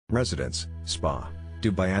Residence, Spa,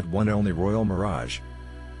 Dubai at one and only Royal Mirage.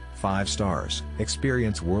 5 stars.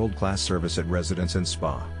 Experience world-class service at Residence and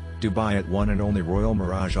Spa, Dubai at one and only Royal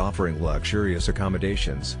Mirage, offering luxurious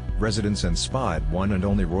accommodations. Residence and Spa at one and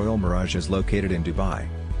only Royal Mirage is located in Dubai.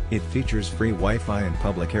 It features free Wi-Fi in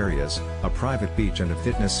public areas, a private beach and a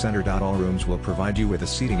fitness center. All rooms will provide you with a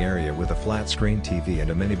seating area with a flat-screen TV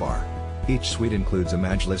and a minibar. Each suite includes a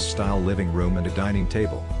Majlis-style living room and a dining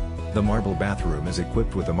table. The marble bathroom is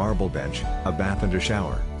equipped with a marble bench, a bath and a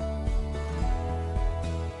shower.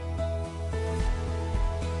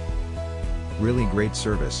 Really great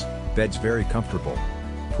service, beds very comfortable.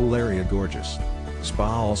 Pool area gorgeous. Spa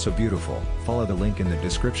also beautiful. Follow the link in the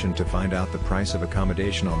description to find out the price of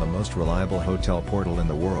accommodation on the most reliable hotel portal in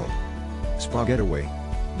the world. Spa Getaway.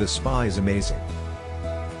 The spa is amazing.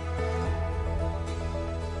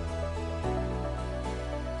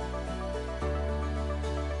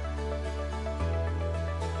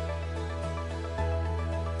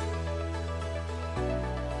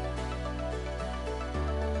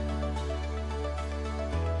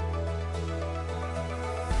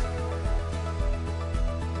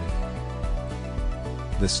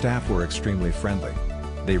 The staff were extremely friendly.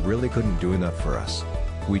 They really couldn't do enough for us.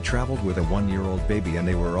 We traveled with a 1-year-old baby and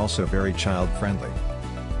they were also very child-friendly.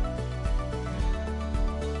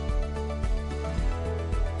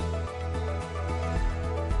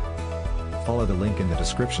 Follow the link in the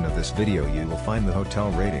description of this video. You will find the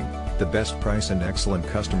hotel rating, the best price and excellent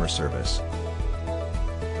customer service.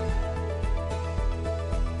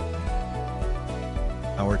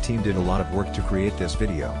 Our team did a lot of work to create this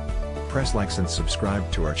video. Press likes and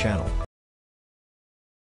subscribe to our channel.